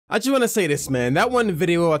I just want to say this, man. That one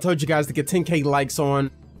video I told you guys to get 10K likes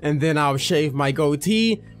on, and then I'll shave my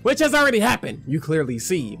goatee, which has already happened. You clearly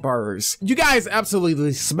see, bars. You guys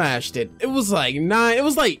absolutely smashed it. It was like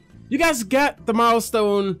you guys got the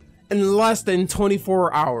milestone in less than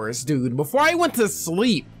 24 hours, dude. Before I went to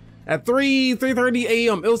sleep at 3:30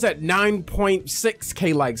 a.m., it was at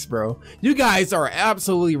 9.6K likes, bro. You guys are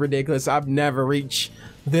absolutely ridiculous. I've never reached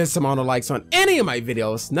this amount of likes on any of my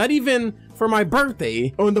videos, not even for my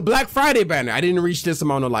birthday on the Black Friday banner. I didn't reach this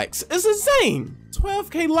amount of likes. It's insane.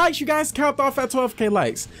 12K likes. You guys count off at 12K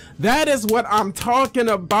likes. That is what I'm talking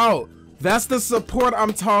about. That's the support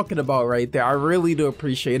I'm talking about right there. I really do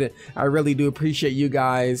appreciate it. I really do appreciate you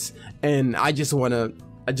guys, and I just wanted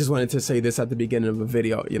to say this at the beginning of the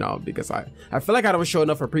video, you know, because I feel like I don't show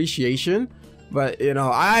enough appreciation, but you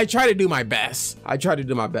know, I try to do my best. I try to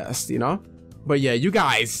do my best, you know. But yeah, you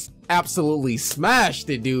guys absolutely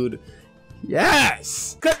smashed it, dude.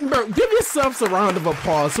 Yes. Bro, give yourselves a round of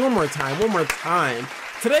applause one more time.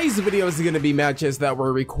 Today's video is going to be matches that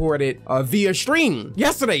were recorded via stream,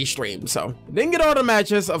 yesterday's stream. So didn't get all the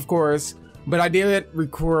matches, of course, but I did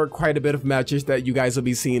record quite a bit of matches that you guys will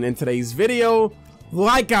be seeing in today's video.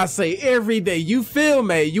 Like I say every day, you feel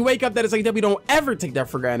me? You wake up that it's like that, we don't ever take that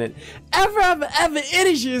for granted. Ever, it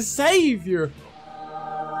is your savior.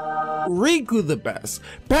 RikuTheBest,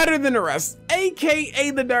 better than the rest, aka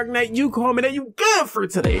the Dark Knight. You call me that, you good for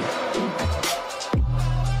today.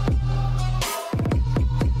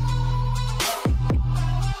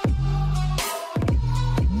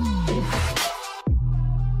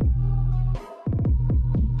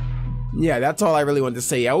 Yeah, that's all I really wanted to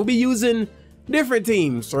say. I will be using different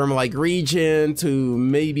teams from like Region to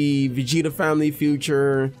maybe Vegeta Family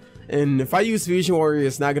Future. And if I use Fusion Warrior,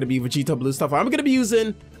 it's not going to be Vegeta Blue stuff. I'm going to be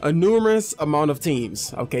using a numerous amount of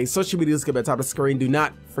teams. Okay, social media is going to be at the top of the screen. Do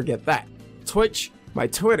not forget that. Twitch, my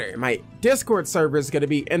Twitter, my Discord server is going to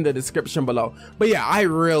be in the description below. But yeah, I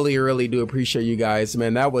really do appreciate you guys,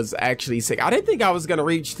 man. That was actually sick. I didn't think I was going to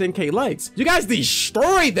reach 10K likes. You guys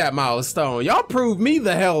destroyed that milestone. Y'all proved me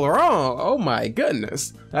the hell wrong. Oh my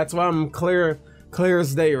goodness. That's why I'm clear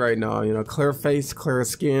as day right now, you know, clear face, clear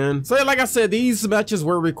skin. So yeah, like I said, these matches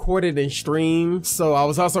were recorded in stream. So I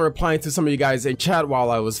was also replying to some of you guys in chat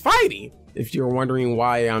while I was fighting. If you're wondering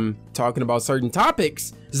why I'm talking about certain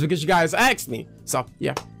topics, it's because you guys asked me. So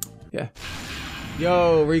yeah.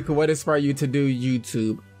 Yo, Riku, what inspired you to do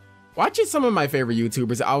YouTube? Watching some of my favorite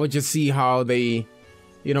YouTubers, I would just see how they,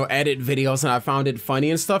 you know, edit videos, and I found it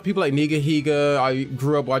funny and stuff. People like Niga Higa, I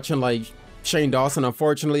grew up watching like Shane Dawson.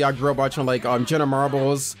 Unfortunately, I grew up watching like Jenna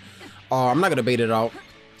Marbles. I'm not gonna bait it out.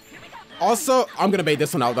 Also, I'm gonna bait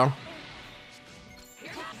this one out though.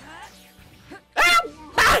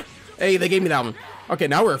 Hey, they gave me that one. Okay,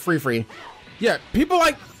 now we're free. Yeah, people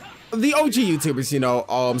like the OG YouTubers, you know,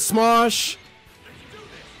 Smosh.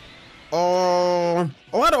 A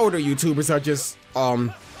lot of older YouTubers I just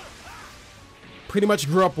pretty much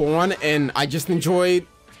grew up on, and I just enjoyed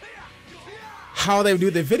how they do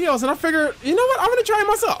their videos, and I figured, you know what, I'm gonna try it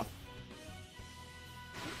myself.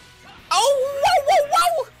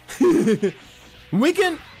 Oh, whoa. We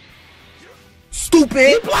can.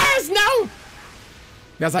 Stupid blast, no.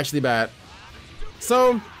 That's actually bad.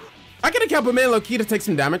 So I can account for man low-key to take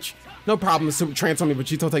some damage. No problem. Super transforming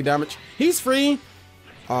Vegito take damage. He's free.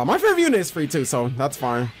 My favorite unit is free too, so that's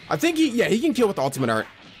fine. I think he can kill with the ultimate art.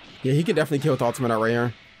 Yeah, he can definitely kill with the ultimate art right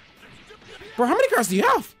here. Bro, how many cards do you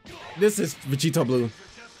have? This is Vegito Blue,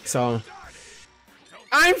 so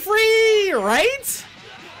I'm free, right?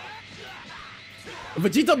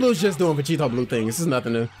 Vegito Blue's just doing Vegito Blue things. This is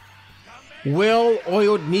nothing new.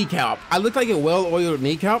 Well-oiled kneecap. I look like a well-oiled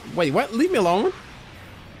kneecap. Wait, what? Leave me alone.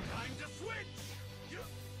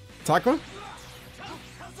 Taco.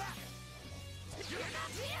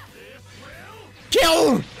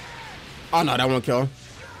 Kill! Oh no, that won't kill.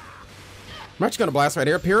 I'm actually gonna blast right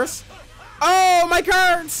here, Pyrrhus. Oh, my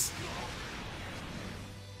cards!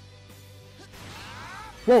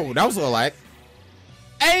 Whoa, that was a little lag.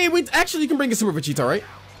 Hey, we actually, you can bring a Super Vegito, right?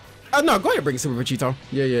 No, go ahead and bring a Super Vegito.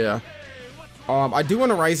 Yeah. I do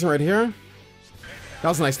want a Rising right here. That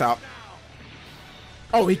was a nice stop.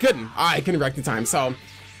 Oh, he couldn't. I couldn't react in time. So,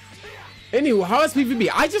 anyway, how is PvP?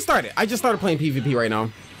 I just started playing PvP right now.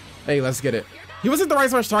 Hey, let's get it. He wasn't the right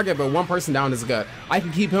smash target, but one person down is good. I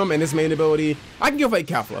can keep him and his main ability. I can give away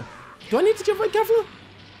Kefla. Do I need to give away Kefla?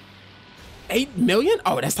 8 million?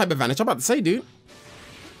 Oh, that's type advantage. I'm about to say, dude.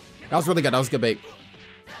 That was really good. That was good bait.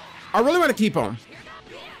 I really want to keep him.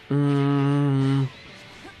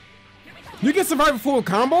 You can survive a full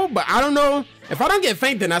combo, but I don't know. If I don't get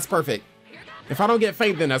faint, then that's perfect. If I don't get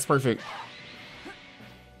faint, then that's perfect.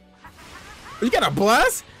 You got a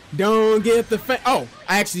blast? Don't get the oh,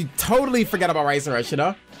 I actually totally forgot about Rising Rush, you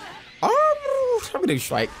know? I'm gonna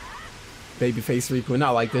strike. Babyface Riku,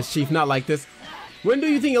 not like this, Chief, not like this. When do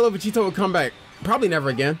you think Yellow Vegeta will come back? Probably never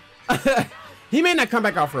again. He may not come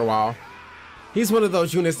back out for a while. He's one of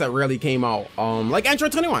those units that rarely came out. Like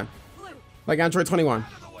Android 21. Like Android 21.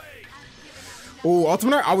 Ooh,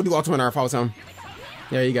 Ultimate Art? I would do Ultimate Art if I was him.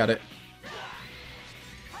 Yeah, you got it.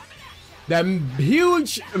 That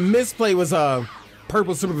huge misplay was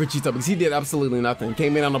Purple Super Vegeta because he did absolutely nothing.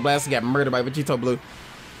 Came in on the blast and got murdered by Vegito Blue.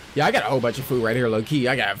 Yeah, I got a whole bunch of food right here, low key.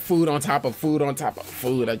 I got food on top of food on top of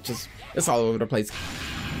food. It's all over the place.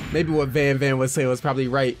 Maybe what Van would say was probably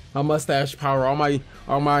right. My mustache power, all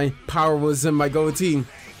my power was in my goatee.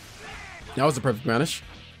 That was a perfect vanish.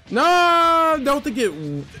 No, don't think it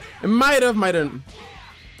might have.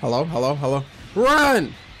 Hello.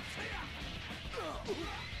 Run!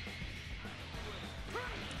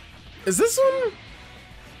 Is this one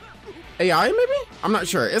AI maybe? I'm not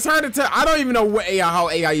sure. It's hard to tell. I don't even know how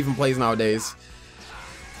AI even plays nowadays.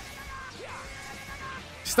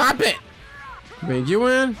 Stop it! Bring you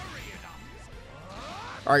in.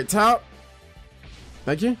 All right, top.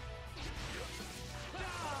 Thank you.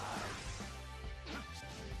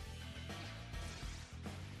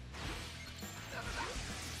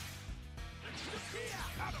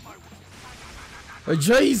 Oh,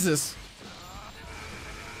 Jesus.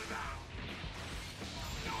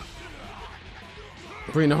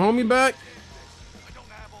 Bring the homie back.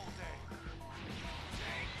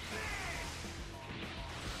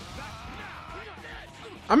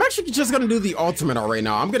 I'm actually just gonna do the ultimate art right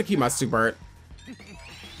now. I'm gonna keep my super art.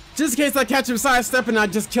 Just in case I catch him sidestepping and I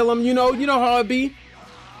just kill him, you know how it be.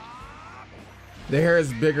 The hair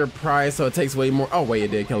is bigger price, so it takes way more. Oh wait,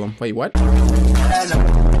 it did kill him. Wait, what?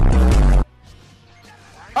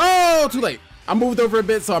 Oh, too late. I moved over a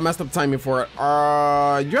bit, so I messed up timing for it.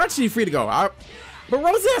 You're actually free to go. But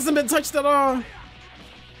Rosie hasn't been touched at all.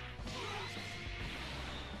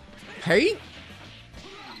 Hey?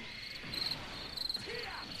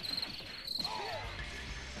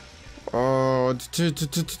 Oh,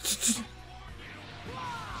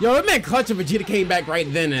 yo, it meant clutch if Vegeta came back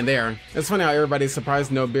right then and there. It's funny how everybody's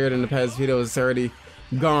surprised no beard in the past video is already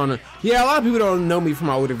gone. Yeah, a lot of people don't know me from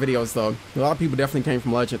my older videos though. A lot of people definitely came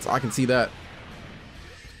from Legends. I can see that.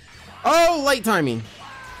 Oh, late timing.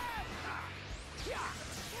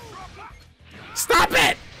 Stop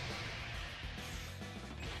it!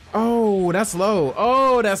 Oh, that's low.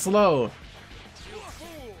 Oh, that's low.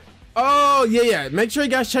 Oh, yeah. Make sure you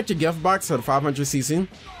guys check your gift box for the 500cc.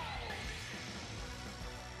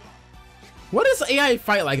 What is AI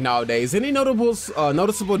fight like nowadays? Any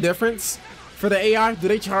noticeable difference for the AI? Do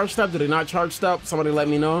they charge stuff? Do they not charge stuff? Somebody let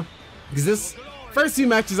me know. Because this first few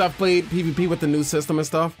matches I've played PvP with the new system and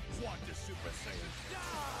stuff.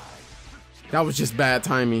 That was just bad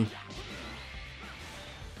timing.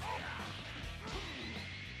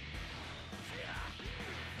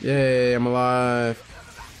 Yay, I'm alive.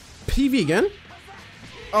 PV again?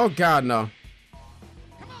 Oh god, no.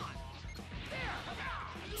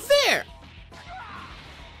 There!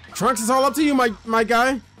 Trunks, is all up to you, my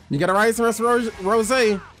guy. You gotta rise the rest of Rose.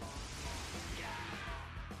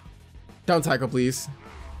 Don't tackle, please.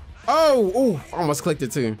 Oh, ooh, almost clicked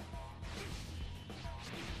it too.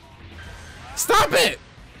 Stop it!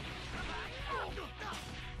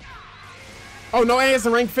 Oh, no A is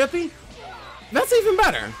in rank 50? That's even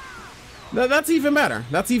better. That's even better.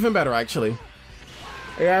 That's even better, actually.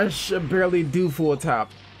 AI should barely do full tap.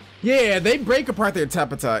 Yeah, they break apart their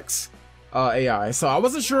tap attacks, AI. So I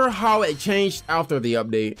wasn't sure how it changed after the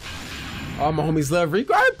update. All my homies love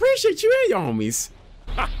Riku. I appreciate you and your homies.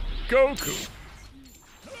 Ha! Goku.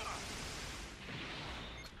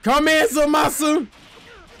 Come in, Zamasu.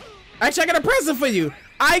 Actually, I got a present for you.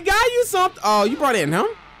 I got you something. Oh, you brought it in, huh?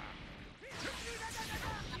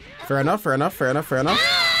 Fair enough, fair enough, fair enough, fair enough.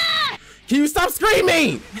 Can you stop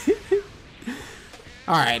screaming?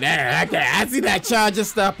 Alright, there, okay, I see that charge of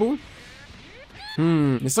staple.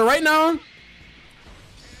 So right now,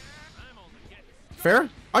 fair?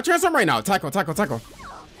 I'll transform right now. Tackle.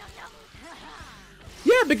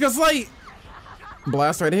 Yeah, because like,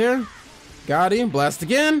 blast right here. Got him, blast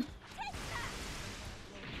again.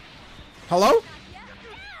 Hello?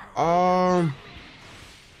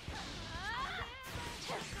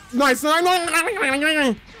 Nice.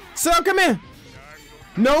 So come in.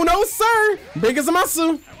 No, sir. Big as a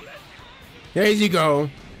muscle. There you go.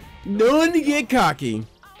 Doing to get cocky.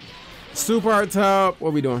 Super art top. What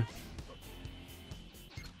are we doing?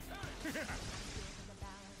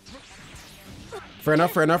 Fair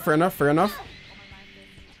enough.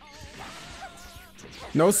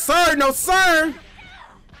 No, sir.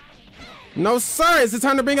 No, sir. Is it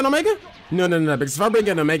time to bring in Omega? No, no, no. Because if I bring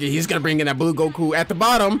in Omega, he's going to bring in that blue Goku at the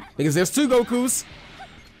bottom. Because there's 2 Gokus.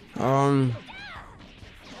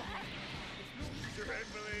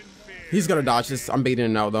 He's going to dodge this. I'm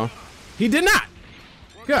baiting it out, though. He did not.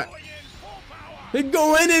 Good. He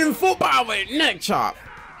going in full power. Neck chop.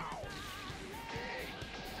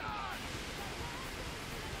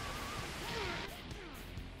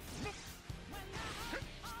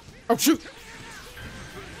 Oh, shoot.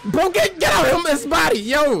 Bro, get out of his body.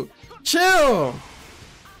 Yo, chill. Oh,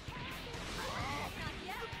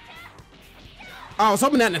 I was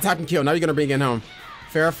hoping that an attack and kill. Now you're going to bring in home.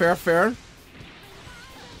 Fair, fair, fair.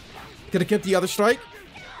 Could have kept the other strike.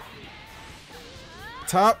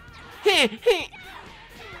 Top. I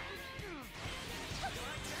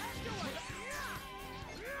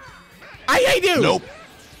hate you. Nope.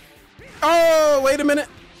 Oh, wait a minute.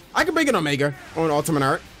 I can bring in Omega on Ultimate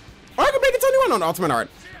Art. Or I can bring it to anyone on Ultimate Art.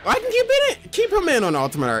 Or I can keep him in on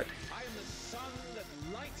Ultimate Art.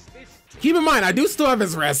 Keep in mind, I do still have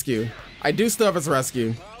his rescue. I do still have his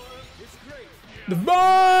rescue.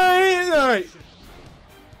 Divine!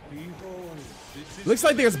 Looks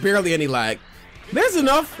like there's barely any lag. There's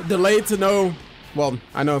enough delay to know. Well,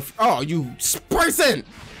 I know if. Oh, you person!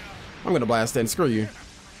 I'm gonna blast in. Screw you.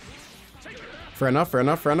 Fair enough, fair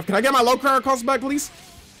enough, fair enough. Can I get my low card cost back, please?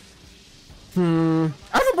 I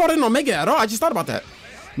haven't brought in Omega at all. I just thought about that.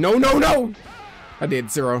 No, no, no! I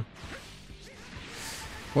did 0.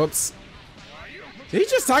 Whoops. Did he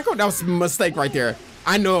just tackle? That was a mistake right there.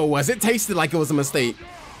 I know it was. It tasted like it was a mistake.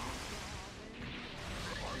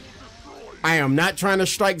 I am not trying to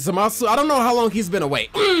strike Zamasu. I don't know how long he's been away.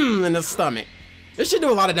 In the stomach. This should do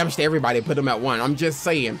a lot of damage to everybody. Put him at 1. I'm just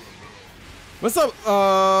saying. What's up?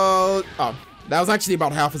 Oh, that was actually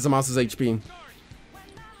about half of Zamasu's HP.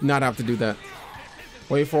 Not have to do that.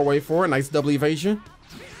 Wait for it. Nice double evasion.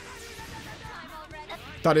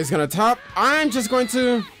 Thought he was gonna top. I'm just going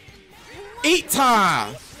to eat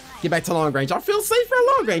time. Get back to long range. I feel safe for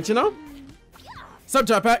long range, you know? What's up,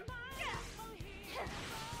 Jetpack?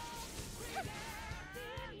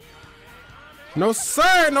 No,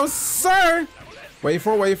 sir. No, sir. Wait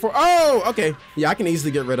for. Oh, okay. Yeah, I can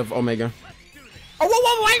easily get rid of Omega. Oh,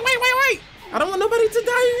 whoa, wait. I don't want nobody to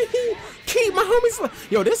die. Keep my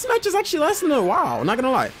homies. Yo, this match is actually lasting a while. Not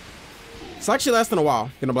gonna lie. It's actually lasting a while.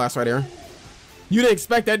 Gonna blast right here. You didn't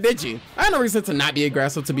expect that, did you? I had no reason to not be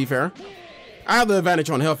aggressive, to be fair. I have the advantage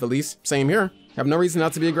on health, at least. Same here. Have no reason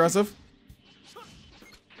not to be aggressive.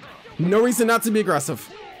 No reason not to be aggressive.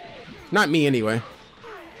 Not me, anyway.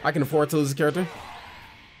 I can afford to lose a character.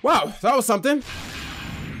 Wow, that was something.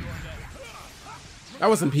 That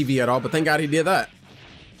wasn't PV at all, but thank God he did that.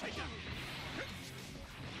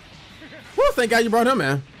 Well, thank God you brought him,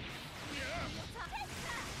 man.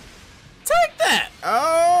 Take that!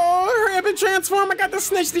 Oh, hurry up and transform. I got the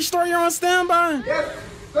Snitch Destroyer on standby. Yes,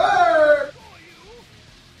 sir!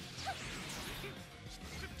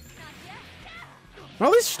 Well,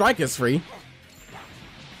 at least strike is free.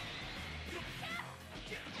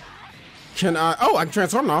 Can I? Oh, I can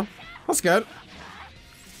transform now. That's good.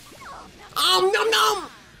 Nom nom!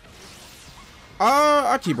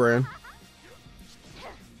 I'll keep her in.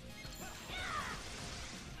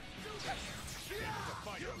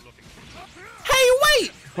 Hey,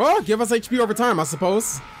 wait! Well, give us HP over time, I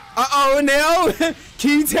suppose. Uh-oh, now?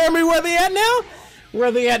 Can you tell me where they at now?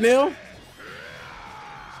 Where they at now?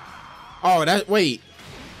 Oh, wait.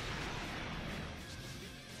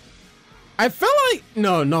 I feel like,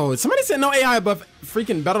 no. Somebody said no AI above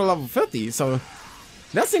freaking battle level 50, so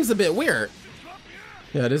that seems a bit weird.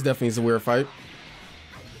 Yeah, this definitely is a weird fight.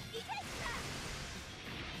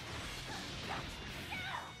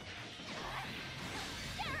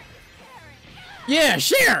 Yeah,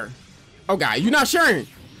 share! Oh, God, you're not sharing.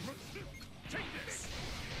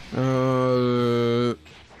 Whoa,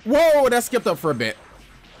 that skipped up for a bit.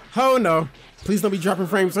 Oh, no. Please don't be dropping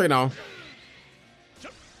frames right now.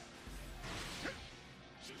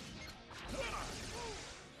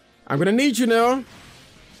 I'm gonna need you now.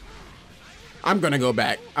 I'm gonna go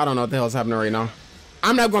back. I don't know what the hell's happening right now.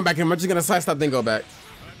 I'm not going back in. I'm just gonna sidestep then go back.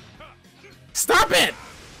 Stop it!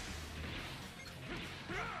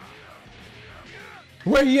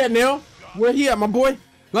 Where he at now? Where he at, my boy?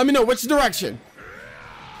 Let me know which direction.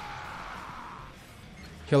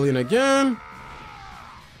 Killing again.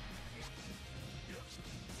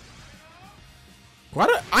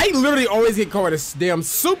 I literally always get caught with this damn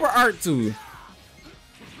super art too.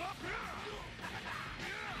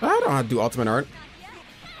 I don't know how to do ultimate art.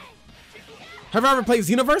 Have I ever played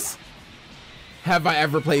Xenoverse? Have I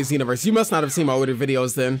ever played Xenoverse? You must not have seen my older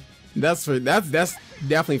videos then. That's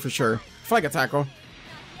definitely for sure. Flag a tackle.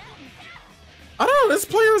 this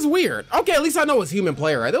player is weird. Okay, at least I know it's human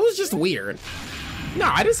player, right? That was just weird. No,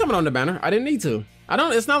 I didn't summon on the banner. I didn't need to.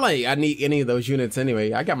 It's not like I need any of those units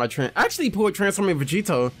anyway. I got my I actually pulled Transforming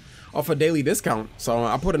Vegito off a daily discount. So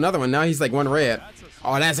I put another one. Now he's like 1 red.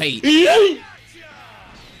 Oh, that's hate.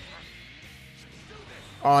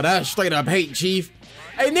 Oh, that's straight up hate, Chief.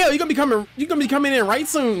 Hey, Neil, you gonna be coming in right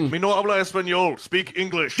soon. Me no habla español. Speak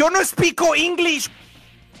English. Yo no speako English.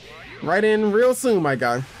 Right in real soon, my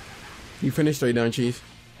guy. You finished or you done, Chief?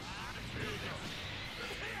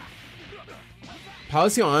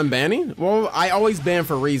 Policy on unbanning? Well, I always ban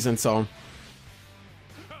for reason, so.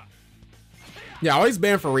 Yeah, I always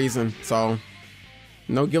ban for reason, so.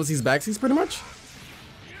 No guilties backsies, pretty much.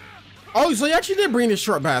 Oh, so you actually did bring this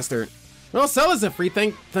short bastard. Well, Cell isn't free.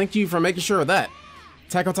 Thank you for making sure of that.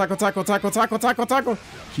 Tackle, tackle, tackle, tackle, tackle, tackle, tackle.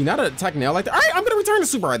 Can you not attack Nail like that? All right, I'm gonna return to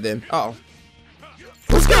Super Ride then. Uh oh.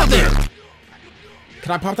 Who's got there?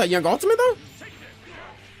 Can I pop that young ultimate though?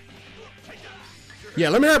 Yeah,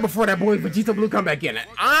 let me know before that boy Vegeta Blue come back in.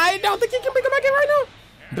 I don't think he can bring him back in right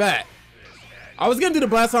now. Bet. I was gonna do the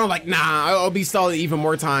blast on, like, nah, I'll be stalling even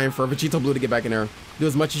more time for Vegeta Blue to get back in there. Do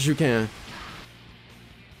as much as you can.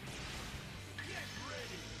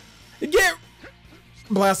 Get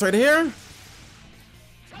blast right here.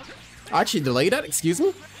 I actually delayed that, excuse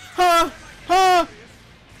me. Oh,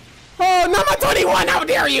 not my 21, how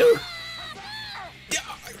dare you!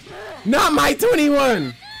 Not my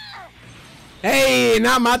 21! Hey,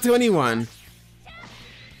 not my 21.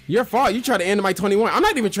 Your fault, you tried to end my 21. I'm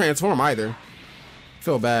not even transform either.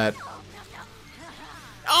 Feel bad.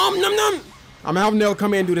 Num num! I'm gonna have Nell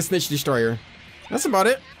come in and do the Snitch Destroyer. That's about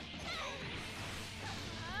it.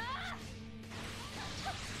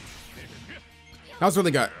 That was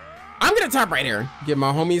really good. I'm gonna tap right here. Get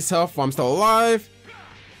my homie's health while I'm still alive.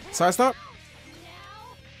 Side stop.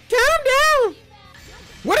 Calm down.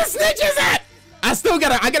 What a snitch is that?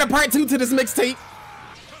 I got a part 2 to this mixtape.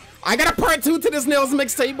 I got a part 2 to this Nails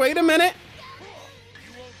mixtape. Wait a minute.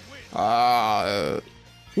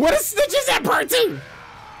 What a snitch is that part 2?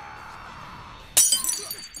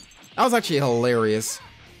 That was actually hilarious.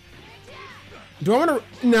 Do I want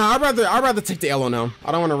to? No, I'd rather take the Elo now.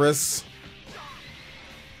 I don't want to risk.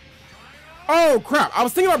 Oh crap! I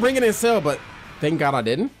was thinking about bringing in Cell, but thank God I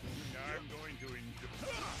didn't.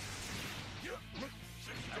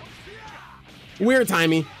 Weird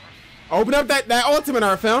timing. Open up that ultimate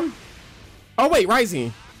art film. Oh wait,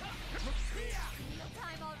 Rising.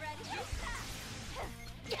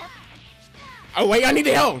 Oh wait, I need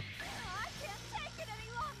the help.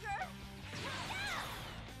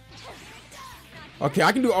 Okay,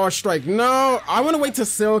 I can do all strike. No, I want to wait till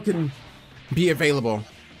Cell can be available.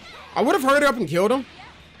 I would have hurried up and killed him.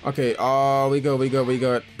 Okay, we go.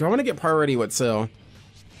 Do I want to get priority with Cell?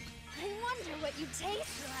 I wonder what you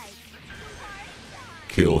taste like.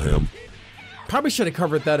 Kill him. Probably should have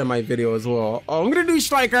covered that in my video as well. Oh, I'm gonna do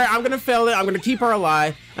Striker. I'm gonna fail it. I'm gonna keep her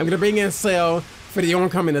alive. I'm gonna bring in Cell for the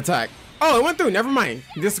oncoming attack. Oh, it went through. Never mind.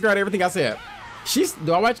 Disregard everything I said.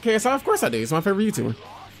 Do I watch KSI? Of course I do. It's my favorite YouTuber.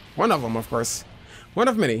 One of them, of course. One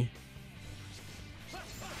of many.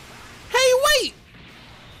 Hey, wait!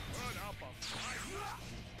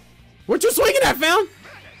 What you swinging at, fam?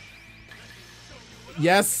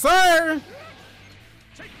 Yes, sir.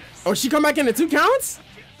 Oh, she come back into 2 counts?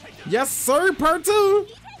 Yes, sir. Part 2.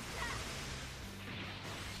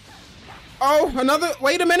 Oh, another.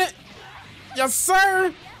 Wait a minute. Yes,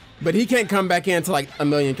 sir. But he can't come back into like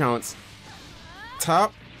 1,000,000 counts.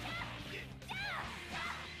 Top.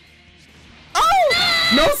 Oh!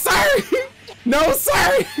 No, sir. No,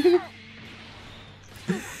 sir.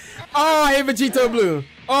 Oh, I hate Vegito Blue.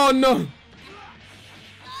 Oh, no.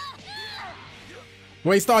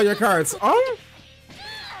 Waste all your cards. Oh.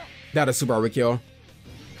 That is super overkill.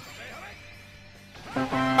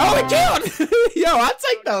 Oh, it killed. Yo, I'll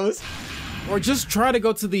take those. Or just try to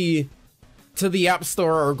go to the App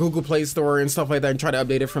Store or Google Play Store and stuff like that and try to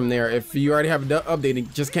update it from there. If you already have it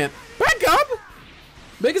updated, just can't. Back up.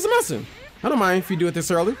 Big as a muscle. I don't mind if you do it this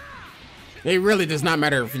early. It really does not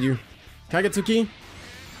matter for you. Can I get 2 key?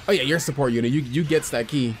 Oh yeah, your support unit. You gets that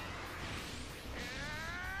key.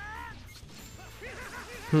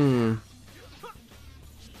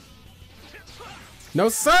 No,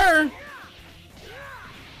 sir.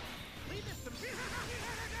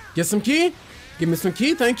 Get some key. Give me some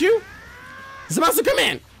key. Thank you. Zamasu, come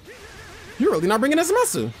in. You're really not bringing us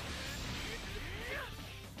Zamasu.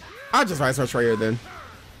 I'll just Vice Rush right here then.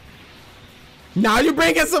 Now you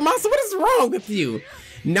bring in Zamasu. What is wrong with you?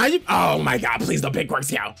 Now you. Oh my God! Please don't pick Quark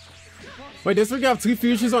Scout. Wait, does we have 2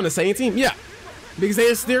 futures on the same team? Yeah,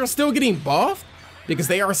 because they're still getting buffed because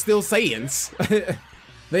they are still Saiyans.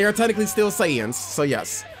 They are technically still Saiyans, so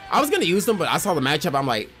yes. I was gonna use them, but I saw the matchup. I'm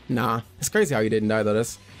like, nah. It's crazy how he didn't die though.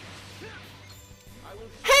 This.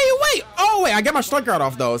 Hey, wait! Oh wait, I get my strike guard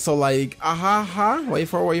off though. So like, ha. Wait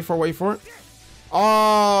for it.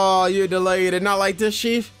 Oh, you delayed it. Not like this,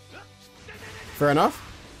 Chief. Fair enough.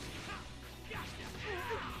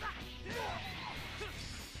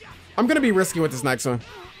 I'm gonna be risky with this next one.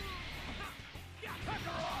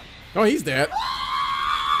 Oh, he's dead.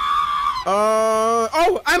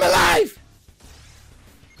 Oh, I'm alive!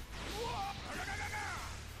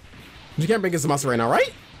 You can't bring his muscle right now,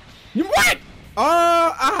 right? You what?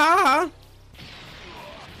 I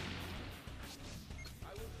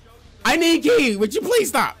need key. Would you please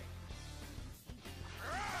stop?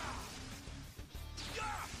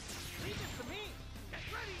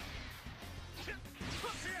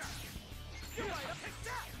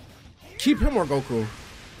 Keep him or Goku.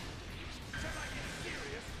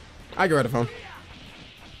 I get rid of him.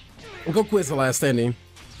 Goku is the last standing.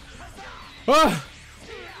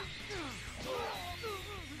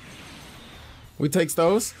 We takes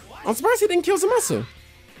those. I'm surprised he didn't kill Zamasu.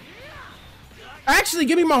 Actually,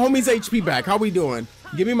 give me my homie's HP back. How we doing?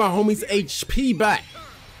 Give me my homie's HP back.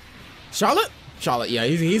 Charlotte? Charlotte, yeah,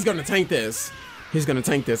 he's gonna tank this. He's gonna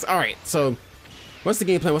tank this. All right, so what's the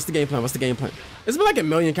game plan? What's the game plan? What's the game plan? It's been like a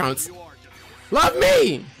million counts. Love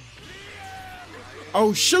me!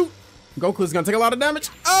 Oh, shoot. Goku's gonna take a lot of damage.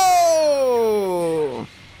 Oh!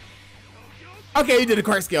 Okay, you did a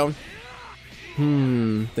correct skill.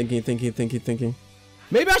 Thinking.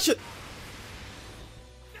 Maybe I should.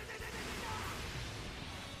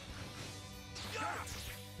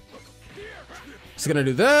 Just gonna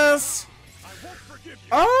do this.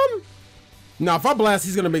 No, if I blast,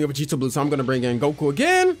 he's gonna bring up Vegeta Blue, so I'm gonna bring in Goku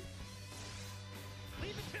again.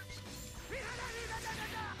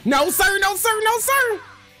 No, sir, no, sir, no, sir.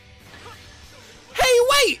 Hey,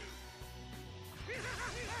 wait.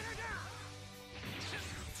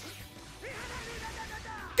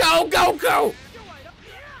 Go!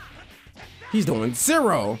 He's doing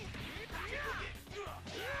 0.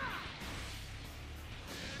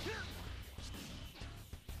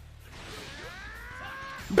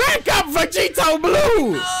 Back up, Vegeta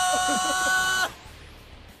Blue!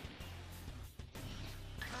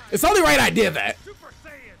 It's only right I did that.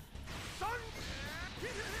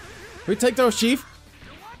 We take those, Chief.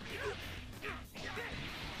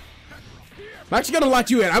 I'm actually gonna lock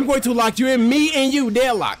you in. I'm going to lock you in. Me and you,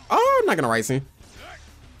 deadlock. Oh, I'm not gonna rise him.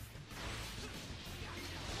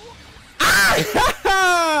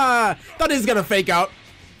 Ah! Thought he was gonna fake out,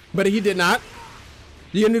 but he did not.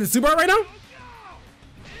 You gonna do the super art right now?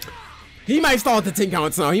 He might stall at the 10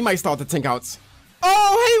 counts now. He might stall at the 10 counts.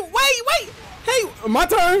 Oh, hey, wait. Hey, my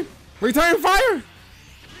turn. Return fire.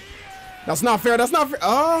 That's not fair. That's not fair.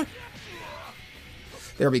 Oh.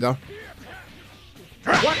 There we go.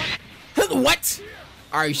 What? What?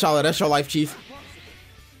 All right, Charlotte, that's your life, Chief.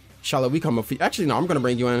 Charlotte, we come up. Actually, no, I'm gonna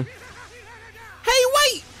bring you in. Hey,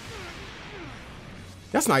 wait!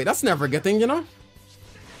 That's not. That's never a good thing, you know.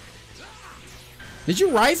 Did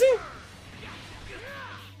you rise him?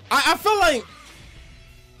 I feel like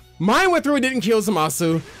mine went through and didn't kill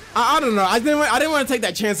Zamasu. I don't know. I didn't want to take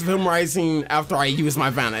that chance of him rising after I used my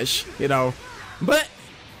vanish, you know. But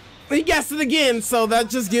he gets it again, so that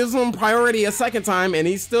just gives him priority a second time, and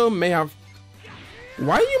he still may have.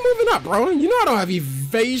 Why are you moving up, bro? You know I don't have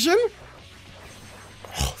evasion.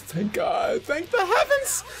 Oh, thank God. Thank the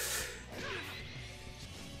heavens.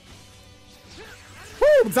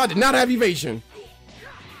 Woo, because I did not have evasion.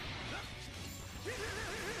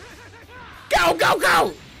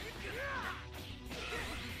 Go!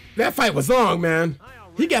 That fight was long, man.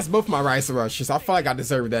 He gets both my rise rushes. I feel like I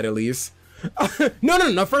deserved that at least.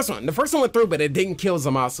 No, the first one. The first one went through, but it didn't kill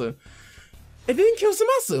Zamasu. It didn't kill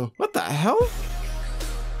Zamasu. What the hell?